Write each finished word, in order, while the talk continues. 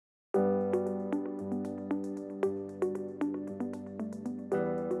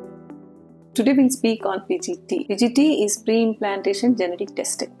Today we'll speak on PGT. PGT is Pre-Implantation Genetic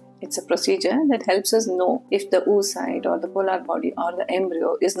Testing. It's a procedure that helps us know if the oocyte or the polar body or the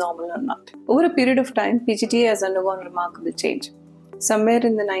embryo is normal or not. Over a period of time, PGT has undergone remarkable change. Somewhere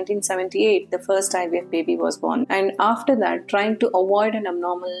in the 1978, the first IVF baby was born, and after that, trying to avoid an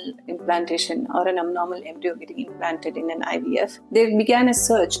abnormal implantation or an abnormal embryo getting implanted in an IVF, they began a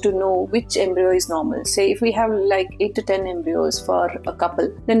search to know which embryo is normal. Say if we have like 8 to 10 embryos for a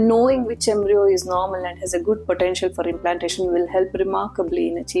couple, then knowing which embryo is normal and has a good potential for implantation will help remarkably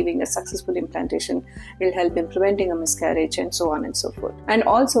in achieving a successful implantation, will help in preventing a miscarriage and so on and so forth. And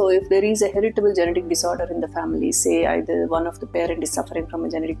also if there is a heritable genetic disorder in the family, say either one of the parents is suffering from a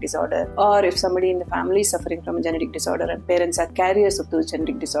genetic disorder, or if somebody in the family is suffering from a genetic disorder and parents are carriers of those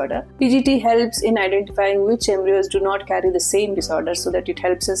genetic disorder, PGT helps in identifying which embryos do not carry the same disorder so that it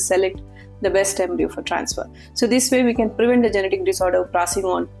helps us select the best embryo for transfer. So this way we can prevent the genetic disorder passing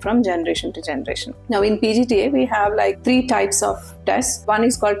on from generation to generation. Now in PGT-A we have like 3 types of tests. One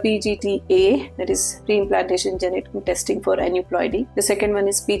is called PGT-A, that is Pre-Implantation Genetic Testing for aneuploid. The second one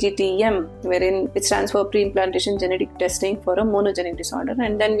is PGT-M, wherein it stands for Pre-Implantation Genetic Testing for a monogenic disorder.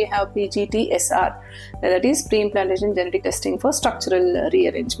 And then we have PGT-SR, that is Pre-Implantation Genetic Testing for structural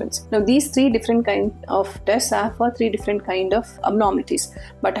rearrangements. Now these 3 different kind of tests are for 3 different kind of abnormalities.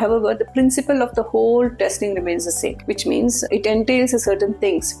 But however, the principle of the whole testing remains the same, which means it entails certain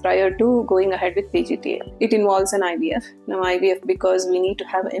things prior to going ahead with PGT-A. It involves an IVF. Now IVF because we need to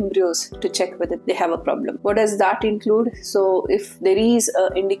have embryos to check whether they have a problem. What does that include? So if there is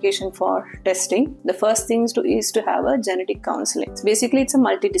an indication for testing, the first thing is to have a genetic counseling. So basically it's a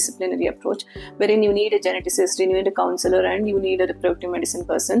multidisciplinary approach wherein you need a geneticist, you need a counselor, and you need a reproductive medicine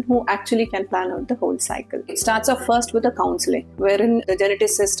person who actually can plan out the whole cycle. It starts off first with a counseling wherein the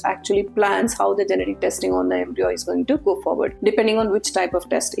geneticist actually plans how the genetic testing on the embryo is going to go forward depending on which type of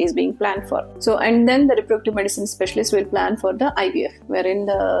test is being planned for. So and then the reproductive medicine specialist will plan for the IVF, wherein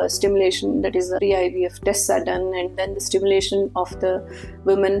the stimulation, that is the pre-IVF tests are done, and then the stimulation of the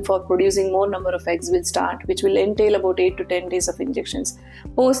women for producing more number of eggs will start, which will entail about 8 to 10 days of injections.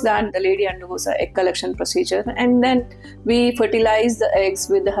 Post that, the lady undergoes an egg collection procedure, and then we fertilize the eggs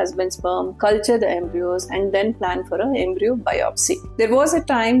with the husband's sperm, culture the embryos, and then plan for an embryo biopsy. There was a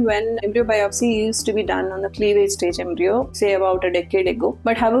time when embryo biopsy used to be done on the cleavage stage embryo, say about a decade ago.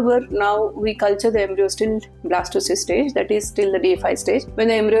 But however, now we culture the embryo till blastocyst stage, that is till the day 5 stage, when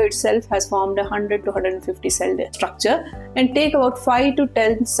the embryo itself has formed a 100 to 150 cell structure, and take about 5 to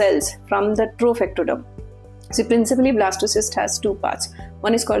 10 cells from the trophectoderm. See, principally blastocyst has 2 parts.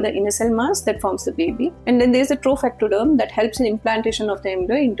 One is called the inner cell mass that forms the baby, and then there is the trophectoderm that helps in implantation of the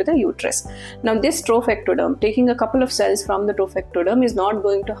embryo into the uterus. Now this trophectoderm, taking a couple of cells from the trophectoderm, is not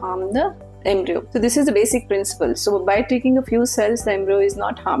going to harm the embryo. So this is the basic principle. So by taking a few cells, the embryo is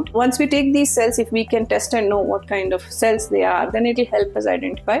not harmed. Once we take these cells, if we can test and know what kind of cells they are, then it will help us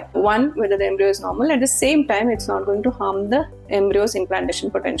identify, one, whether the embryo is normal. At the same time, it's not going to harm the embryo's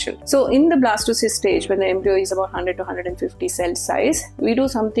implantation potential. So in the blastocyst stage, when the embryo is about 100 to 150 cell size, we do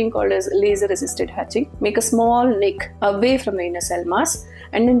something called as laser assisted hatching. Make a small nick away from the inner cell mass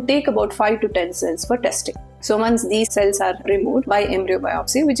and then take about 5 to 10 cells for testing. So once these cells are removed by embryo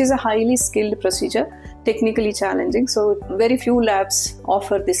biopsy, which is a highly skilled procedure, technically challenging, so very few labs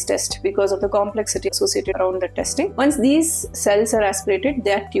offer this test because of the complexity associated around the testing. Once these cells are aspirated,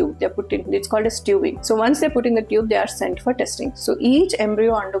 they are tubed, they are put in, it's called as tubing. So once they put in the tube, they are sent for testing. So each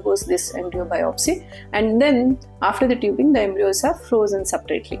embryo undergoes this embryo biopsy, and then after the tubing, the embryos are frozen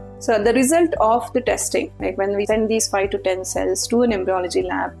separately. So the result of the testing, like when we send these 5 to 10 cells to an embryology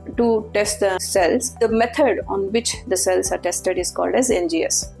lab to test the cells, the method on which the cells are tested is called as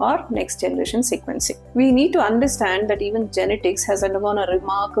NGS, or next generation sequencing. We need to understand that even genetics has undergone a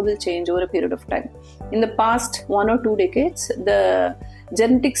remarkable change over a period of time. In the past 1 or 2 decades, the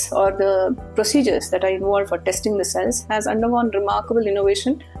genetics or the procedures that are involved for testing the cells has undergone remarkable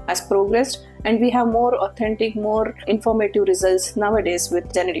innovation, has progressed, and we have more authentic, more informative results nowadays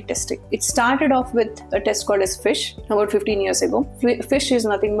with genetic testing. It started off with a test called as FISH about 15 years ago. FISH is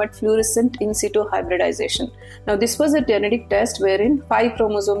nothing but fluorescent in situ hybridization. Now this was a genetic test wherein 5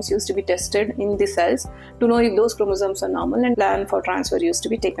 chromosomes used to be tested in the cells to know if those chromosomes are normal, and plan for transfer used to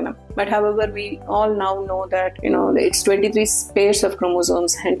be taken up. But however, we all now know that it's 23 pairs of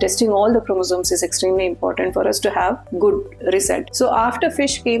chromosomes, and testing all the chromosomes is extremely important for us to have good result. So after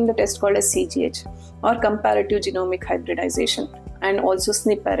FISH came the test called as CGH, or comparative genomic hybridization, and also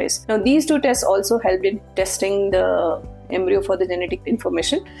SNP arrays. Now these 2 tests also helped in testing the embryo for the genetic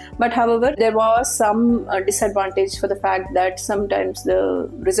information. But however, there was some disadvantage for the fact that sometimes the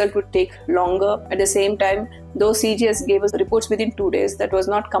result would take longer. At the same time, though CGS gave us reports within 2 days, that was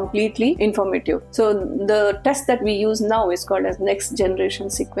not completely informative. So the test that we use now is called as next generation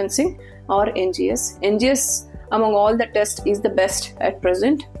sequencing, or NGS. NGS among all the tests is the best at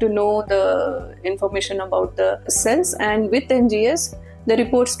present to know the information about the cells, and with NGS the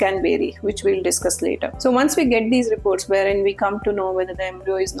reports can vary, which we'll discuss later. So once we get these reports wherein we come to know whether the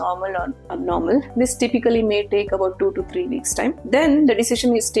embryo is normal or abnormal, this typically may take about 2 to 3 weeks time. Then the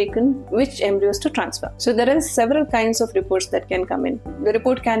decision is taken which embryos to transfer. So there are several kinds of reports that can come in. The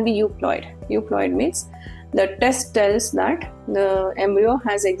report can be euploid. Euploid means the test tells that the embryo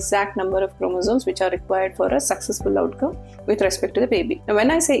has exact number of chromosomes which are required for a successful outcome with respect to the baby. Now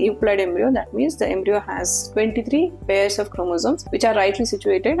when I say euploid embryo, that means the embryo has 23 pairs of chromosomes which are rightly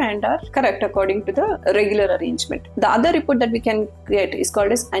situated and are correct according to the regular arrangement. The other report that we can get is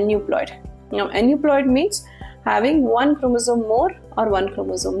called as aneuploid. Now aneuploid means having one chromosome more or one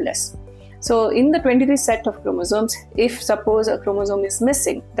chromosome less. So in the 23 set of chromosomes, if suppose a chromosome is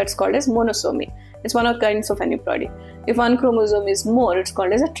missing, that's called as monosomy. It's one of the kinds of aneuploidy. If one chromosome is more, it's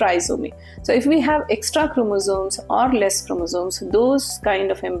called as a trisomy. So if we have extra chromosomes or less chromosomes, those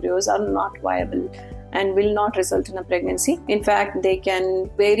kind of embryos are not viable and will not result in a pregnancy. In fact, they can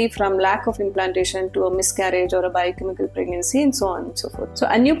vary from lack of implantation to a miscarriage or a biochemical pregnancy and so on and so forth. So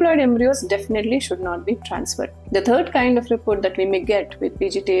aneuploid embryos definitely should not be transferred. The third kind of report that we may get with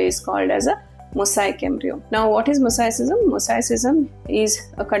PGT-A is called as a mosaic embryo. Now what is mosaicism? Mosaicism is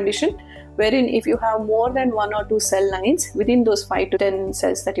a condition wherein if you have more than 1 or 2 cell lines within those 5 to 10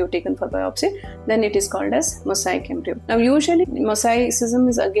 cells that you've taken for biopsy, then it is called as mosaic embryo. Now usually mosaicism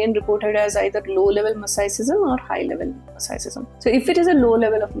is again reported as either low level mosaicism or high level mosaicism. So if it is a low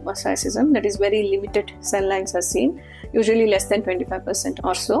level of mosaicism, that is very limited cell lines are seen, usually less than 25%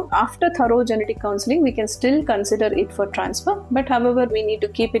 or so, after thorough genetic counseling we can still consider it for transfer. But however, we need to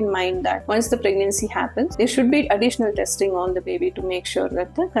keep in mind that once the pregnancy happens, there should be additional testing on the baby to make sure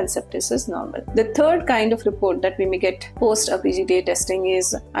that the conceptus is normal. The third kind of report that we may get post a PGT-A testing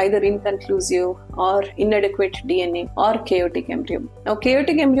is either inconclusive or inadequate DNA or chaotic embryo. Now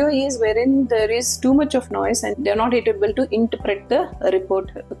chaotic embryo is wherein there is too much of noise and they are not able to interpret the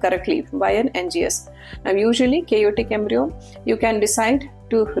report correctly by an NGS. Now usually chaotic embryo, you can decide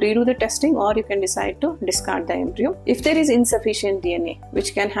to redo the testing or you can decide to discard the embryo. If there is insufficient DNA,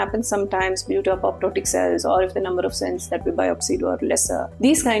 which can happen sometimes due to apoptotic cells or if the number of cells that we biopsied were lesser,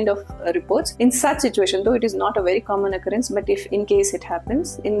 these kind of reports, in such situation, though it is not a very common occurrence, but if in case it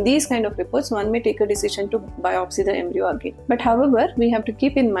happens, in these kind of reports, one may take a decision to biopsy the embryo again. But however, we have to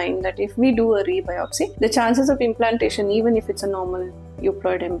keep in mind that if we do a rebiopsy, the chances of implantation, even if it's a normal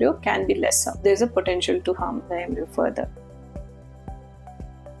euploid embryo, can be lesser. There is a potential to harm the embryo further.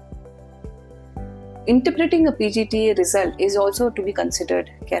 Interpreting a PGT-A result is also to be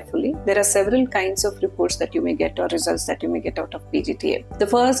considered carefully. There are several kinds of reports that you may get or results that you may get out of PGT-A. The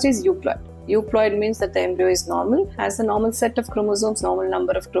first is euploid. Euploid means that the embryo is normal, has a normal set of chromosomes, normal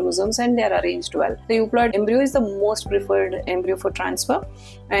number of chromosomes, and they are arranged well. The euploid embryo is the most preferred embryo for transfer,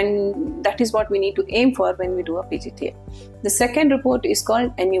 and that is what we need to aim for when we do a PGT-A. The second report is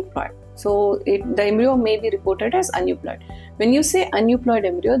called aneuploid. So the embryo may be reported as aneuploid. When you say aneuploid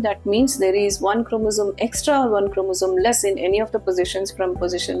embryo, that means there is one chromosome extra or one chromosome less in any of the positions from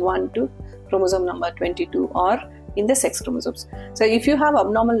position 1 to chromosome number 22 or in the sex chromosomes. So if you have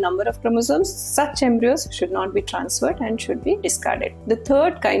abnormal number of chromosomes, such embryos should not be transferred and should be discarded. The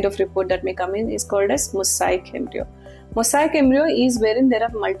third kind of report that may come in is called as mosaic embryo. Mosaic embryo is wherein there are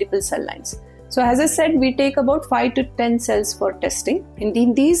multiple cell lines. So as I said, we take about 5 to 10 cells for testing. And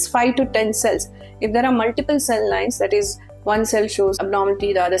in these 5 to 10 cells, if there are multiple cell lines, that is, one cell shows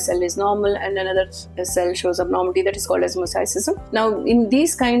abnormality, the other cell is normal, and another cell shows abnormality, that is called as mosaicism. Now, in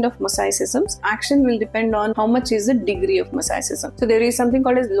these kind of mosaicisms, action will depend on how much is the degree of mosaicism. So there is something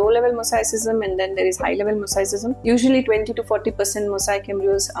called as low-level mosaicism, and then there is high-level mosaicism. Usually 20 to 40% mosaic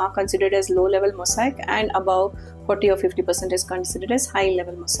embryos are considered as low-level mosaic, and above 40 or 50% is considered as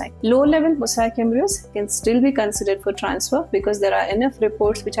high-level mosaic. Low-level mosaic embryos can still be considered for transfer because there are enough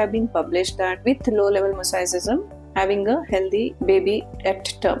reports which have been published that with low-level mosaicism, having a healthy baby at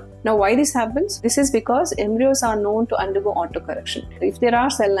term. Now why this happens? This is because embryos are known to undergo autocorrection. If there are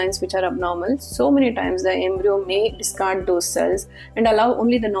cell lines which are abnormal, so many times the embryo may discard those cells and allow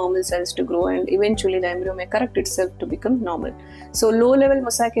only the normal cells to grow, and eventually the embryo may correct itself to become normal. So low-level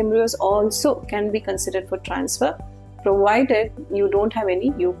mosaic embryos also can be considered for transfer, provided you don't have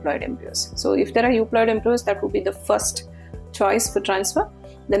any euploid embryos. So if there are euploid embryos, that would be the first choice for transfer.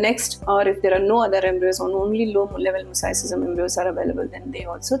 The next, or if there are no other embryos or only low level mosaicism embryos are available, then they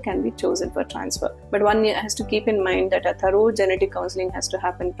also can be chosen for transfer. But one has to keep in mind that a thorough genetic counseling has to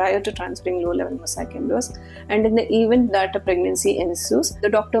happen prior to transferring low level mosaic embryos, and in the event that a pregnancy ensues, the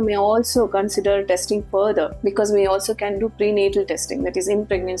doctor may also consider testing further, because we also can do prenatal testing, that is in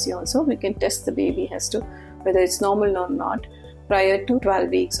pregnancy also we can test the baby as to whether it's normal or not prior to 12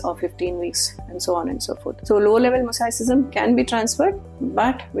 weeks or 15 weeks and so on and so forth. So low level mosaicism can be transferred,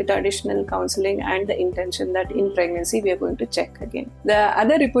 but with additional counseling and the intention that in pregnancy we are going to check again. The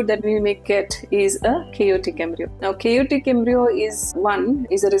other report that we may get is a chaotic embryo. Now chaotic embryo is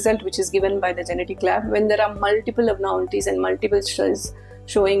a result which is given by the genetic lab when there are multiple abnormalities and multiple cells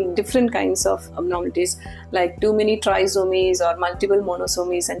showing different kinds of abnormalities, like too many trisomies or multiple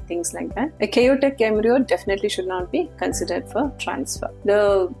monosomies and things like that. A chaotic embryo definitely should not be considered for transfer.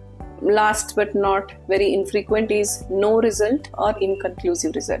 The last but not very infrequent is no result or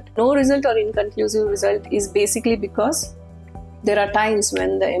inconclusive result. No result or inconclusive result is basically because there are times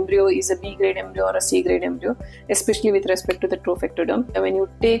when the embryo is a B grade embryo or a C grade embryo, especially with respect to the trophectoderm. When you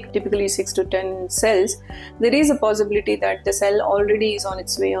take typically 6 to 10 cells, there is a possibility that the cell already is on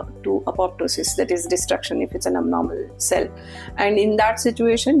its way to apoptosis, that is destruction if it's an abnormal cell. And in that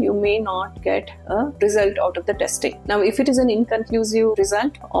situation, you may not get a result out of the testing. Now, if it is an inconclusive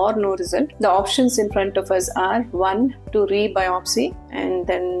result or no result, the options in front of us are: one, to re-biopsy and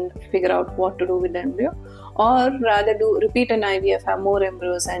then figure out what to do with the embryo, or rather repeat an IVF, have more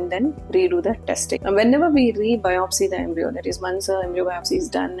embryos and then redo the testing. And whenever we re-biopsy the embryo, that is once an embryo biopsy is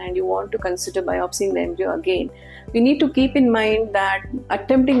done and you want to consider biopsying the embryo again, we need to keep in mind that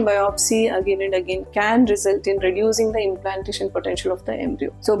attempting biopsy again and again can result in reducing the implantation potential of the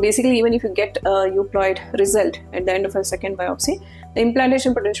embryo. So basically, even if you get a euploid result at the end of a second biopsy, the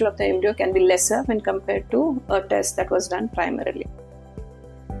implantation potential of the embryo can be lesser when compared to a test that was done primarily.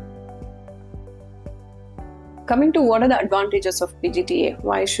 Coming to what are the advantages of PGT-A,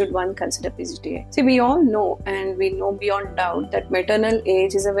 why should one consider PGT-A? See, we all know, and we know beyond doubt, that maternal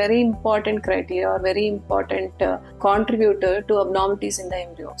age is a very important criteria or very important contributor to abnormalities in the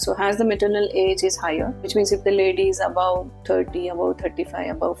embryo. So as the maternal age is higher, which means if the lady is above 30, above 35,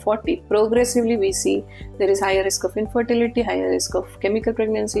 above 40, progressively we see there is higher risk of infertility, higher risk of chemical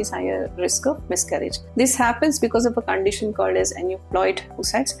pregnancies, higher risk of miscarriage. This happens because of a condition called as aneuploid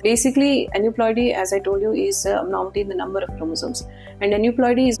oocytes. Basically, aneuploidy, as I told you, is abnormality in the number of chromosomes, and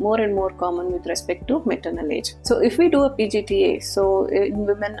aneuploidy is more and more common with respect to maternal age. So if we do a PGT-A, so in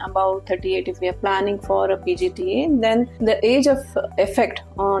women above 38, if we are planning for a PGT-A, then the age of effect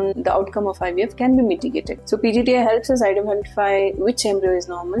on the outcome of IVF can be mitigated. So PGT-A helps us identify which embryo is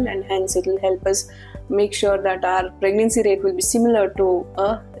normal, and hence it will help us make sure that our pregnancy rate will be similar to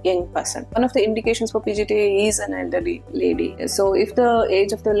a young person. One of the indications for PGT-A is an elderly lady. So if the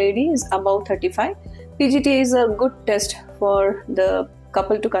age of the lady is above 35, PGT-A is a good test for the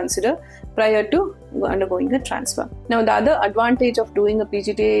couple to consider prior to undergoing a transfer. Now, the other advantage of doing a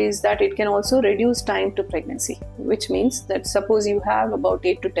PGT-A is that it can also reduce time to pregnancy, which means that suppose you have about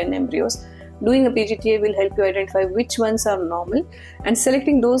 8 to 10 embryos, doing a PGT-A will help you identify which ones are normal, and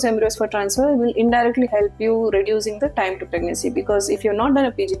selecting those embryos for transfer will indirectly help you reducing the time to pregnancy, because if you're not done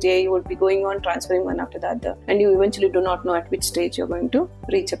a PGT-A, you would be going on transferring one after the other, and you eventually do not know at which stage you're going to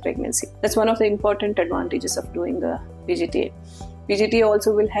reach a pregnancy. That's one of the important advantages of doing a PGT-A. PGT-A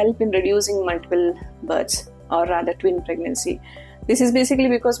also will help in reducing multiple births, or rather twin pregnancy. This is basically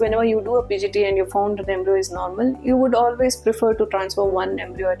because whenever you do a PGT-A and you found the embryo is normal, you would always prefer to transfer one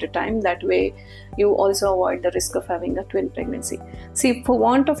embryo at a time. That way, you also avoid the risk of having a twin pregnancy. See, for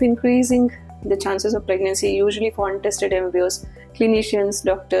want of increasing the chances of pregnancy, usually for untested embryos, clinicians,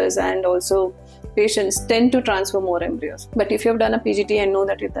 doctors, and also patients tend to transfer more embryos. But if you have done a PGT-A and know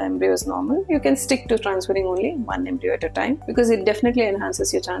that if the embryo is normal, you can stick to transferring only one embryo at a time, because it definitely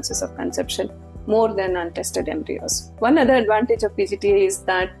enhances your chances of conception more than untested embryos. One other advantage of PGT-A is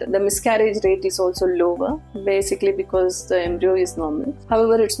that the miscarriage rate is also lower, basically because the embryo is normal.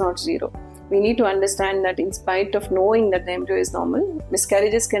 However, it's not zero. We need to understand that in spite of knowing that the embryo is normal,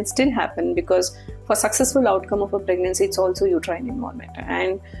 miscarriages can still happen, because for successful outcome of a pregnancy, it's also uterine involvement.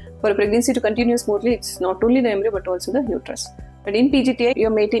 And for a pregnancy to continue smoothly, it's not only the embryo but also the uterus. But in PGT-A,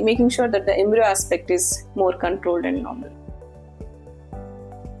 you're making sure that the embryo aspect is more controlled and normal.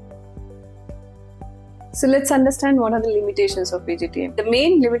 So let's understand what are the limitations of PGT-A. The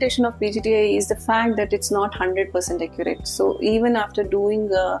main limitation of PGT-A is the fact that it's not 100% accurate. So even after doing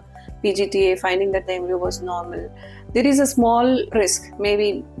a PGT-A, finding that the embryo was normal, there is a small risk,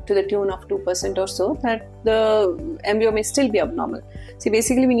 maybe to the tune of 2% or so, that the embryo may still be abnormal. See,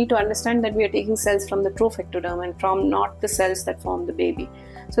 basically we need to understand that we are taking cells from the trophectoderm and from not the cells that form the baby.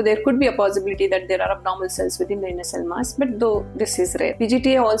 So there could be a possibility that there are abnormal cells within the inner cell mass, but though this is rare.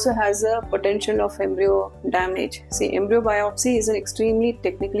 PGT-A also has a potential of embryo damage. See, embryo biopsy is an extremely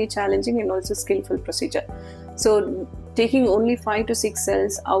technically challenging and also skillful procedure. So taking only 5 to 6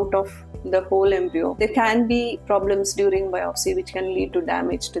 cells out of the whole embryo, there can be problems during biopsy which can lead to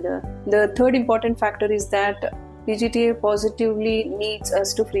damage to the third important factor is that PGT-A positively needs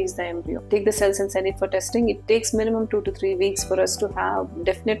us to freeze the embryo. Take the cells and send it for testing. It takes minimum 2 to 3 weeks for us to have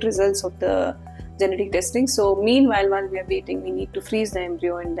definite results of the genetic testing. So meanwhile, while we are waiting, we need to freeze the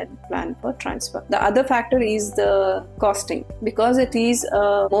embryo and then plan for transfer. The other factor is the costing. Because it is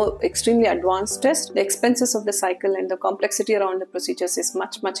a more extremely advanced test, the expenses of the cycle and the complexity around the procedures is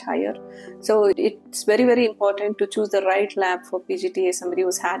much higher. So it's very important to choose the right lab for PGT-A, somebody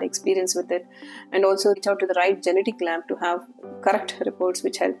who's had experience with it, and also reach out to the right genetic lab to have correct reports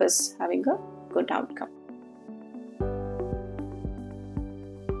which help us having a good outcome.